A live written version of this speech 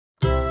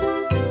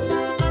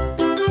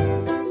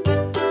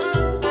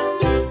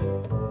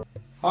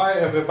Hi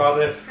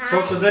everybody. Hi.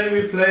 So today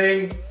we're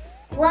playing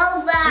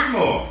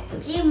Jimu.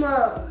 Jimu.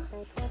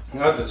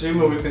 Now the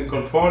Jimu, we can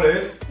control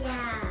it.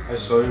 Yeah. I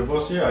show you,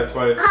 Bosie. I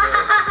tried.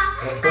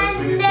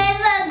 I'm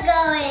never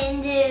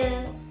going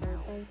to.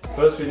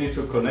 First we need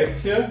to connect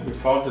here. We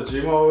found the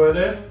Jimu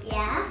already.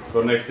 Yeah.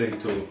 Connecting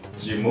to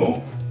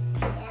Jimu.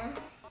 Yeah.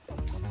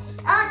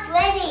 Oh, it's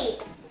ready.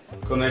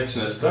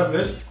 Connection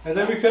established. And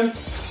then we can.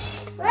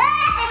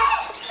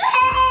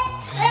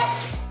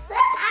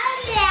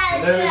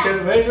 And then we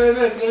can. Wait. Let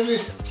me.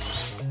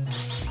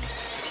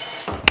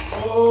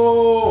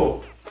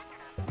 Oh!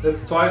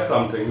 Let's try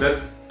something.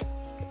 Let's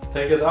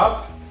take it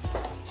up.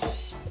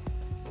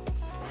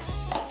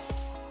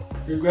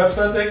 You grab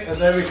something and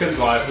then we can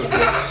drive with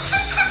it.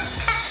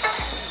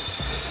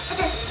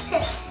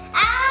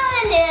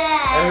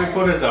 And we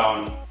put it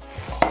down.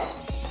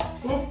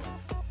 Whoop.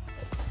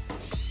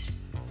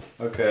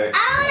 Okay.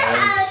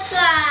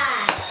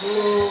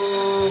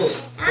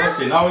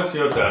 Bosie, now it's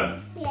your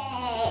turn.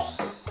 Yay.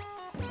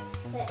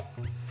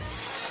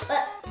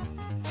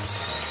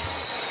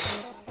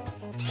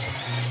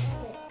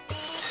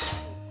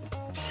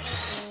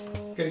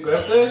 You can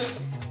grab this.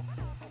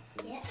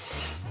 Yeah.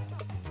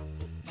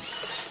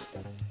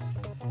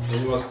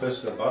 Then you must push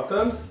the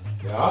buttons.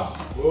 Yeah.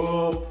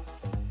 Whoop.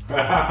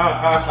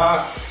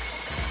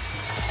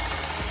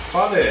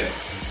 Funny.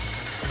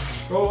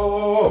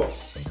 Go.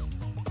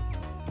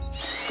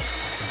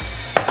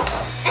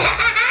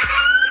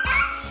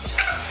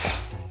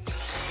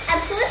 I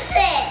push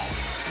it.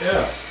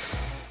 Yeah.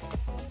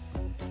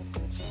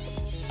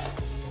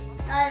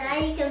 Oh, now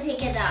you can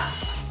pick it up.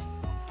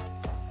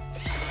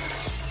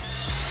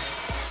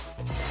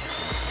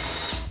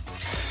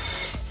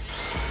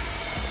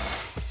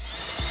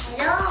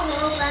 Hello,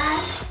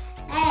 robot.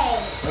 Hey.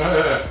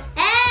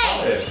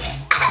 Hey.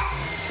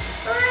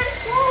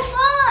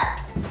 Robot.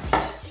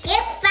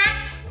 Get back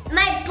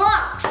my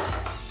box.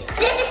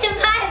 This is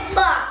my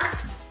box.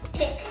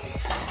 Here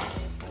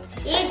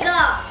you go.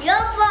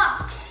 Your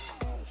box.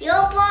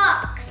 Your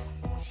box.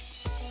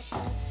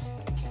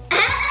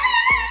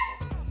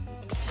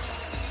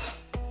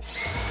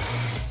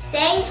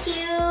 Thank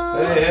you.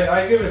 Hey,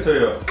 I give it to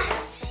you.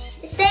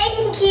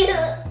 Thank you.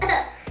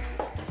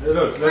 Hey,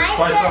 look, let's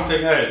try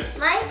something else.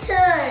 My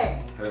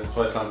turn. Let's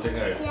try something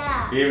else.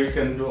 Yeah. Here we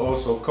can do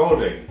also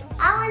coding.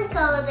 I want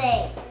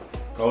coding.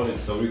 Coding,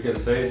 so we can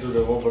say to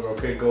the robot,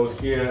 okay, go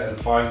here and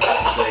find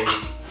something.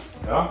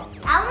 Yeah?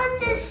 I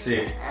want Let's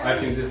this. see. I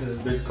think this is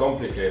a bit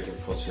complicated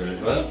for children.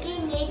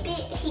 Maybe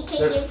he can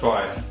Let's give.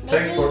 try.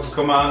 maybe- TankBot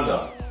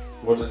Commander.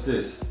 What is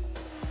this?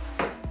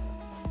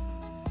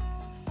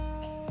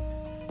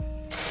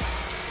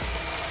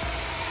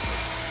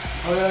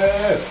 Oh,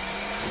 yeah.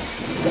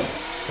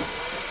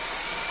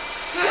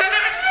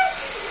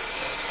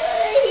 What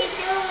are you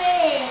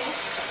doing?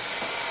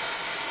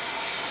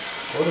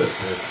 What is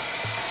this?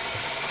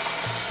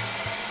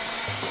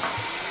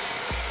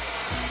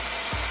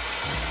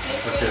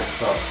 Okay,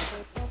 stop.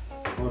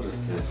 What is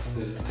this?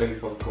 This is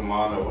TankBot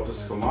Commander. What is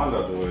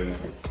Commander doing?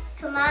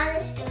 Command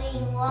is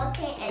doing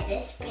walking and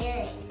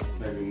disappearing.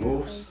 Maybe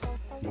moves.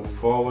 Move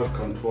forward,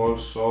 control,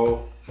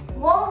 show,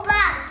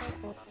 Robot.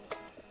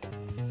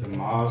 the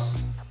mouse.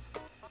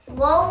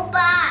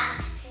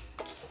 Robot.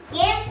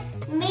 Give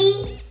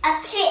me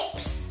a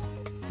chips.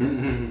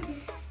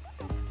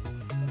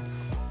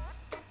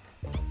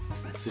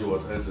 Let's see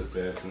what else is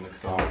there as an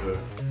example.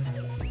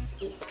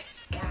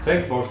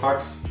 TankBot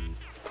hugs.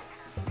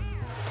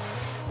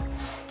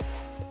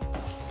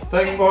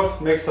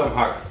 TankBot makes some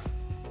hugs.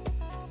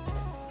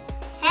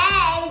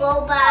 Hey,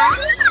 robot.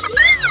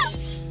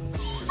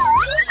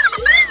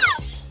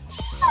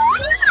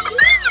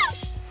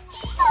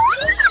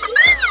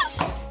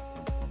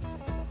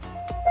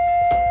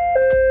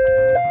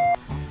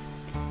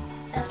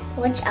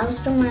 Watch out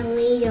for my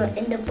video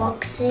in the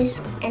boxes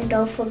and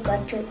don't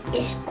forget to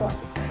escort.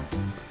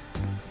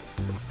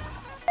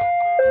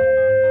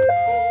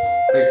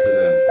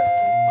 Excellent.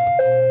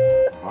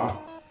 Huh?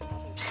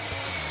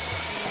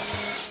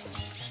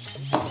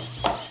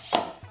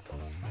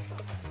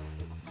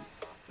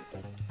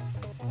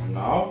 And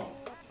now?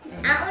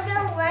 I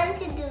don't want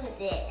to do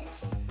this.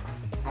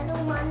 I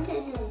don't want to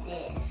do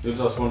this. You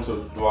just want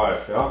to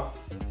drive, yeah?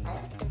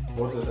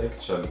 What is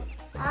action?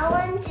 I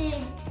want to.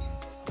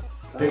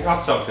 Pick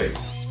up something.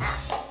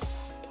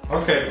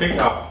 Okay, pick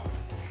up.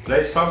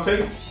 Place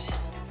something.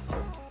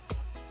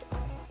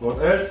 What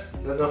else?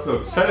 Let us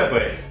look.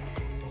 Celebrate.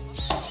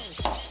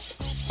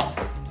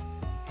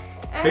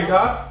 Pick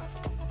up.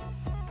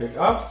 Pick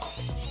up.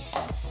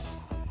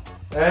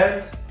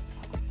 And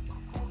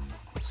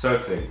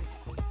circling.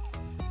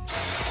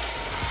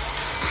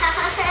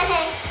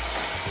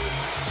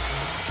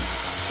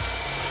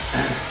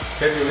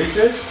 Can you reach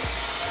it?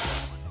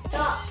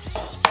 Stop.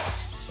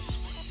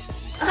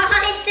 I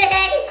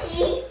said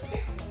you.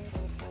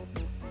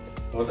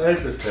 What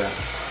else is there?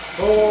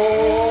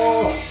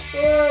 Oh!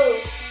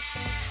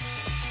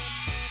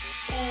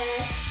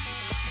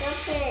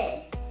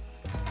 Okay.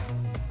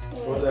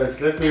 What else?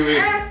 Let me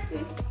read.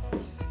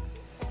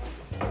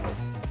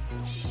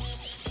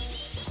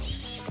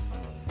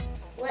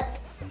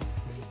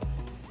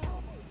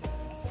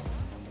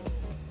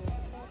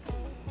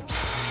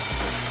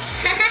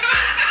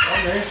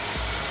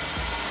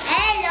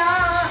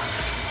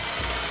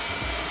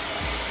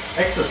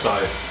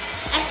 Exercise.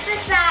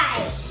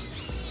 Exercise.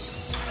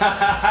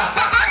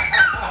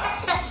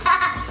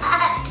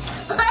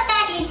 What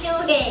are you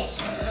doing?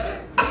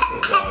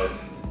 Exercise.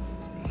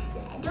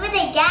 Do it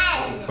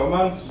again. Come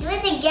on. Do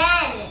it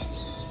again.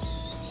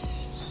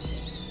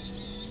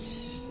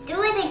 Do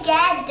it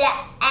again, the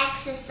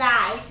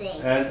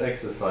exercising. And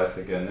exercise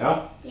again,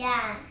 yeah?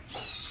 Yeah.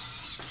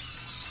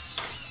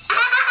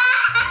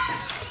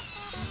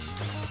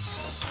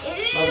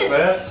 Not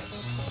bad.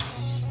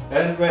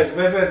 And wait,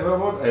 what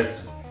else?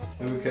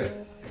 And we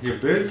can, here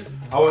build.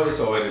 Our is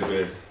already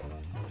built.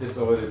 It's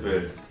already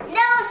built. No,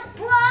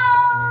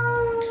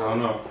 explode! Oh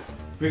no.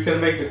 We can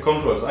make the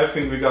controls. I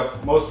think we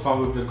got most fun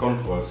with the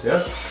controls,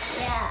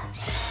 yes? Yeah.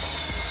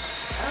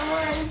 I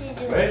want to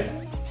do Right? it.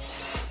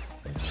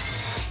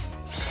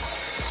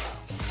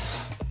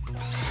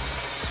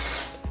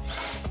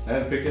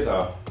 And pick it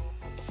up.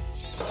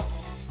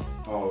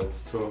 Oh,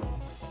 it's too...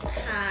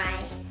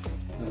 Hi.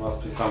 There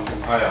must be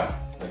something higher.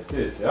 Like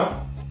this,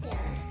 yeah? Yeah.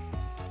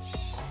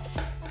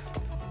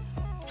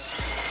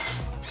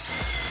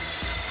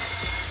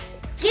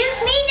 Give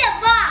me the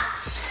box.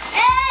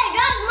 Hey,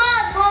 that's my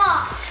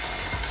box.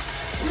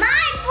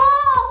 My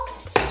box.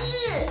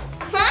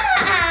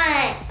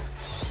 Hi.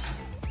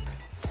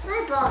 My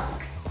box.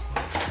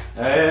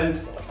 And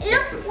Look,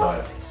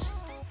 exercise.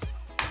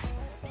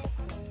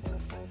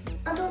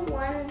 I don't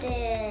want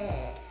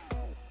it.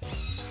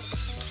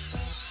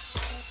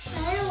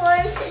 I don't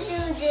want to do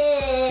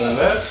this. And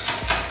that.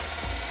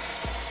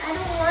 I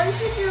don't want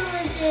to do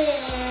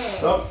this.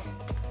 Stop.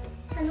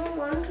 I don't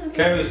want to do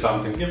Carry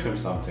something. Give him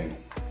something.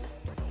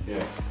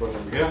 Here, put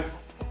him here.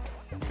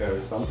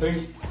 Carry something.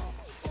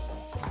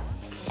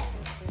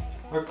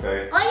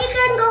 Okay. Or you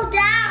can go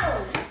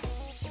down.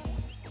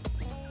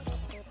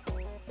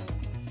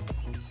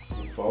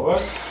 Move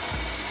forward.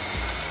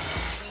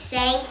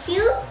 Thank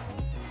you.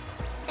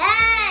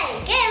 Hey,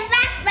 give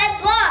back my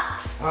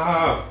box.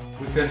 Ah,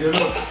 we can, you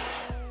look.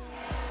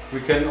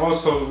 We can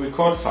also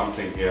record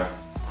something here.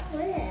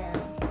 Where?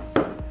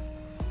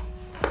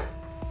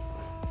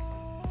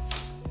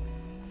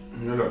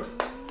 You look.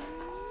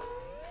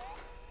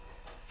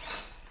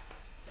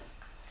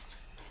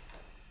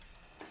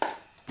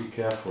 Be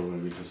careful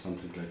when we do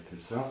something like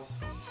this, yeah?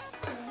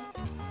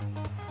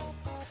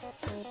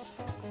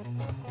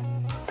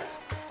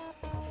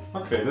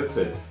 Okay, that's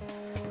it.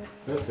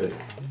 That's it.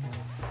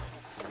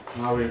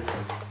 Now we...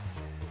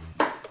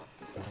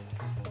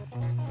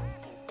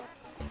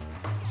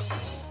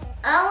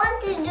 I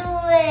want to do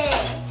it.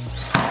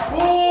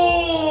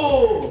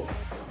 Oh!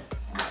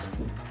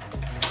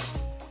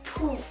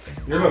 Poop.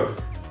 You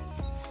look.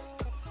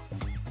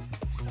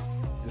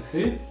 You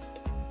see?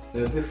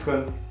 There are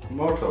different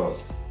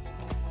motors.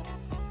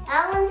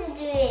 I want to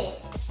do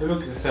it. You look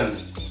the same.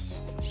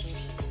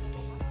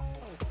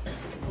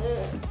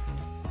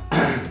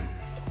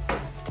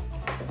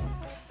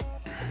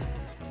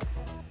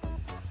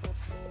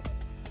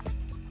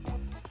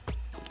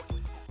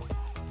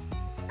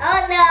 Oh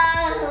no.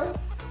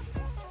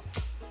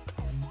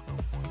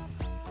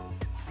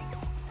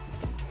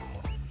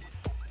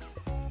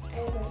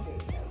 I'm going to do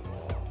some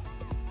more.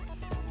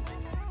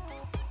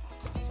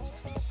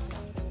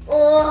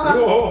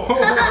 Oh.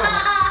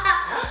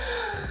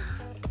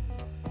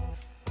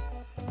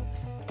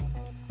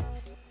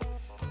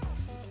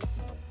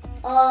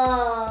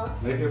 Oh.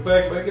 Make it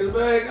back, make it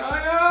back. Oh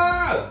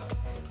yeah!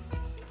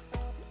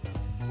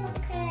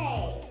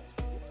 Okay.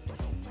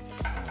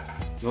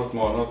 Not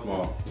more, not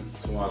more.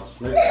 It's too much.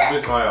 Make it a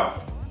bit higher.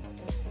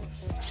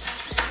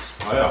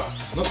 Higher.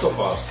 Not so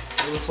fast.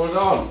 You will fall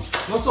down.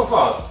 Not so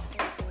fast.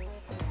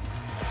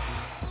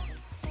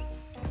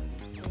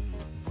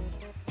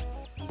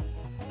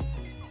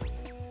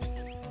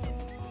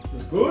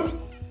 Is good?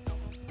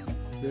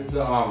 This is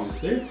the arm, you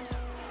see?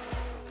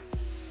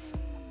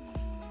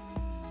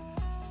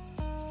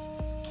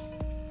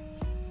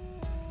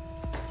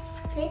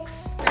 Pick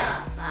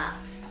stuff up.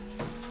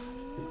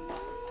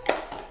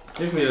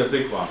 Give me the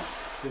big one.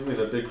 Give me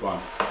the big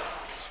one.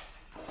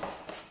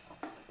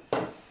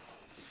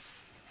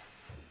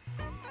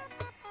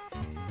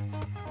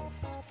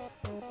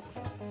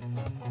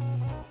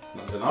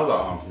 Not another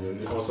arm. You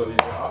need also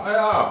need. Ah,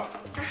 yeah.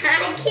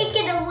 I kick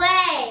it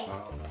away.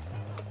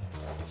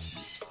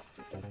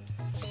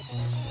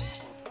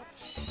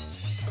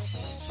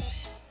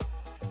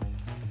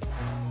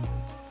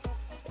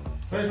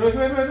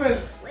 Wait.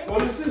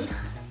 What is this?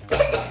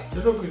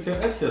 Look, we can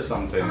add here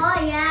something. Oh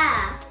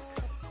yeah.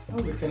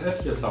 Oh, we can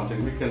add here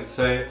something. We can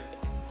say,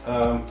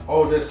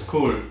 oh, that's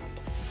cool.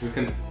 We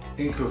can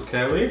include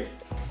carry.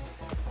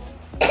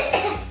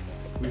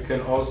 We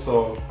can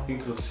also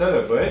include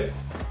celebrate.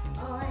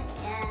 Oh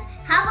yeah.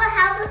 How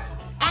about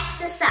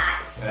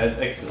exercise? And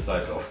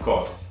exercise, of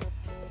course.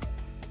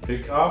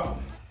 Pick up.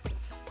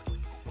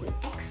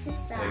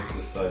 Exercise.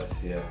 Exercise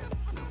here.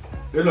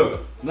 You look,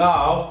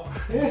 now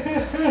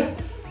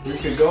we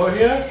can go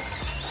here.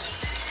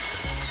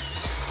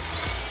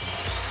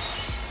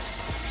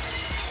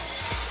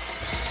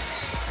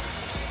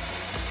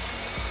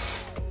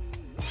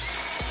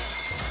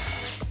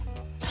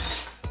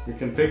 You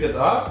can pick it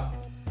up.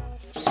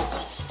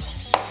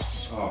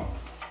 Oh.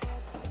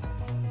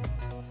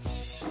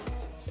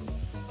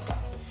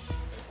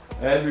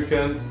 And we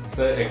can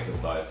say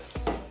exercise.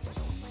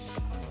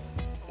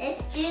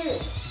 Let's do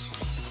it.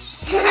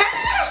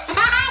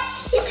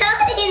 He's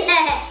holding it.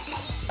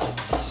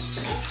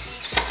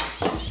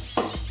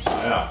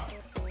 Ah, yeah.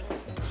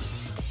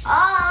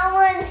 Oh, I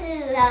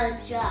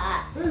want to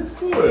try. It's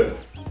cool.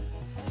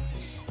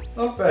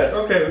 Not bad.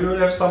 Okay, we will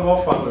have some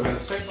more fun with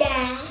this. Like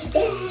that.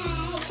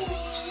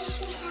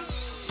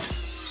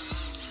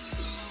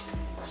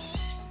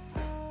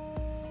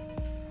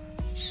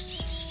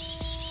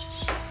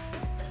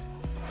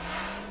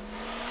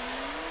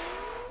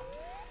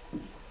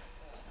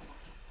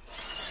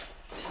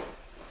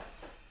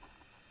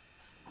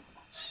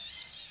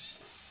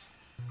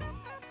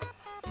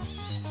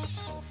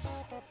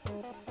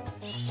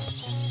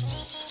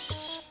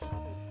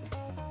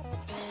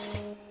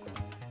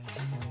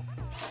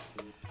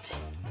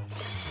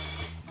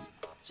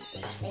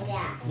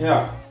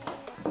 Yeah.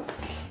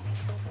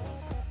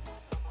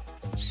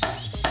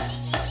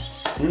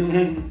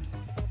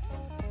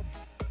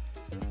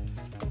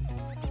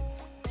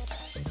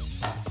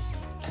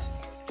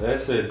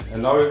 That's it.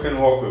 And now you can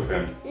walk with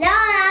him. No,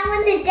 I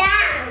want to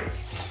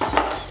dance.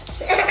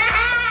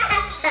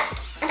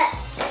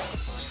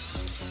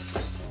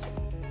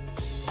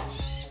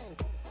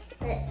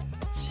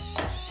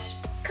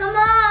 Come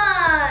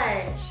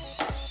on.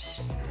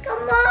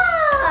 Come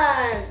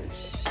on.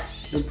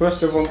 You press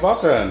the wrong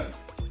button.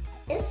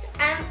 It's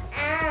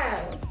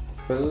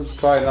Let's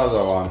try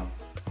another one.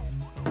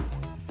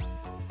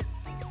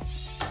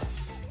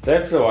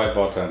 That's the right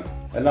button.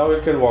 And now we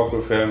can walk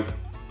with him.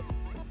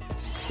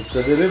 It's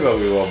the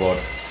delivery robot.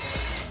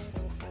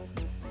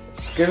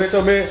 Give it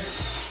to me.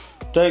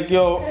 Take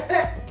your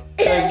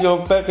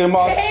vacuum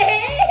out.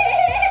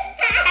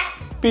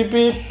 Beep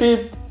beep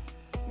beep.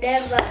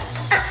 Never.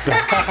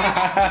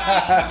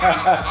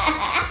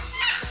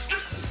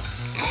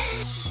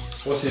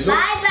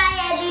 Bye bye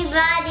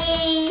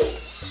everybody.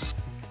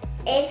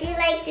 If you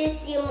like to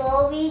see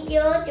more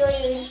videos,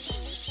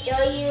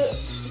 show you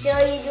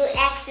do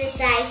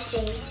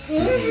exercising.